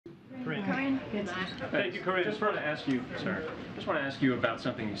Thank you, Karine. Just want to ask you, sir. Just want to ask you about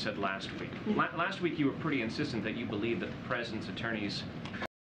something you said last week. Last week, you were pretty insistent that you believe that the president's attorneys.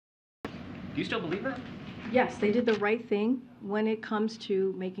 Do you still believe that? Yes, they did the right thing when it comes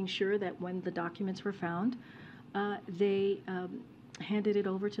to making sure that when the documents were found, they handed it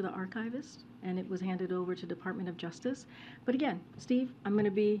over to the archivist, and it was handed over to Department of Justice. But again, Steve, I'm going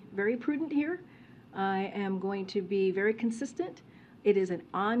to be very prudent here. I am going to be very consistent. It is an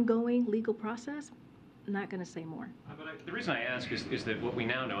ongoing legal process. I'm not going to say more. But the reason I ask is that what we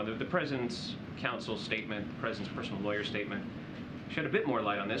now know, the President's counsel statement, the President's personal lawyer statement, shed a bit more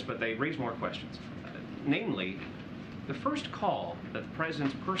light on this, but they raise more questions. Namely, the first call that the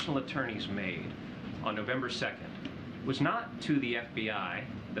President's personal attorneys made on November 2nd was not to the FBI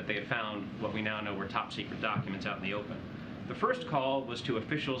that they had found what we now know were top secret documents out in the open. The first call was to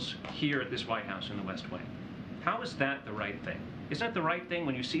officials here at this White House in the West Wing. How is that the right thing? Isn't that the right thing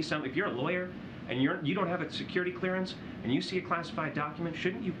when you see something, if you're a lawyer and you don't have a security clearance and you see a classified document,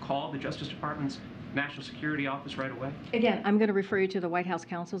 shouldn't you call the Justice Department's National Security Office right away? Again, I'm going to refer you to the White House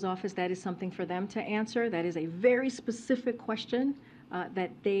counsel's office. That is something for them to answer. That is a very specific question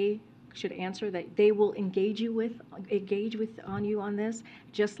that they should answer, that they will engage on you on this,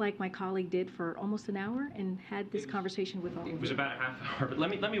 just like my colleague did for almost an hour and had this conversation with all of you. It was about a half hour, but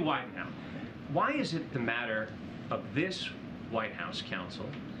let me widen out. Why is it the matter of this White House counsel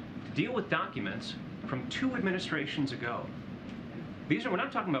to deal with documents from 2 administrations ago? We're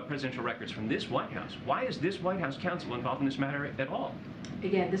not talking about presidential records from this White House. Why is this White House counsel involved in this matter at all?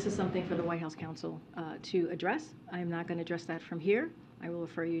 Again, this is something for the White House counsel to address. I am not going to address that from here. I will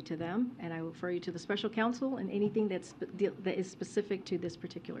refer you to them, and I will refer you to the special counsel and anything that is specific to this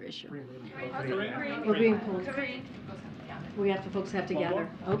particular issue. We're being pulled. We have to folks have together.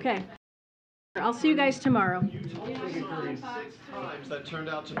 Okay. I'll see you guys tomorrow. You told me 6 times that turned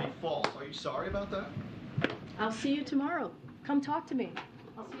out to be false. Are you sorry about that? I'll see you tomorrow. Come talk to me.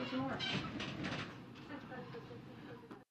 I'll see you tomorrow.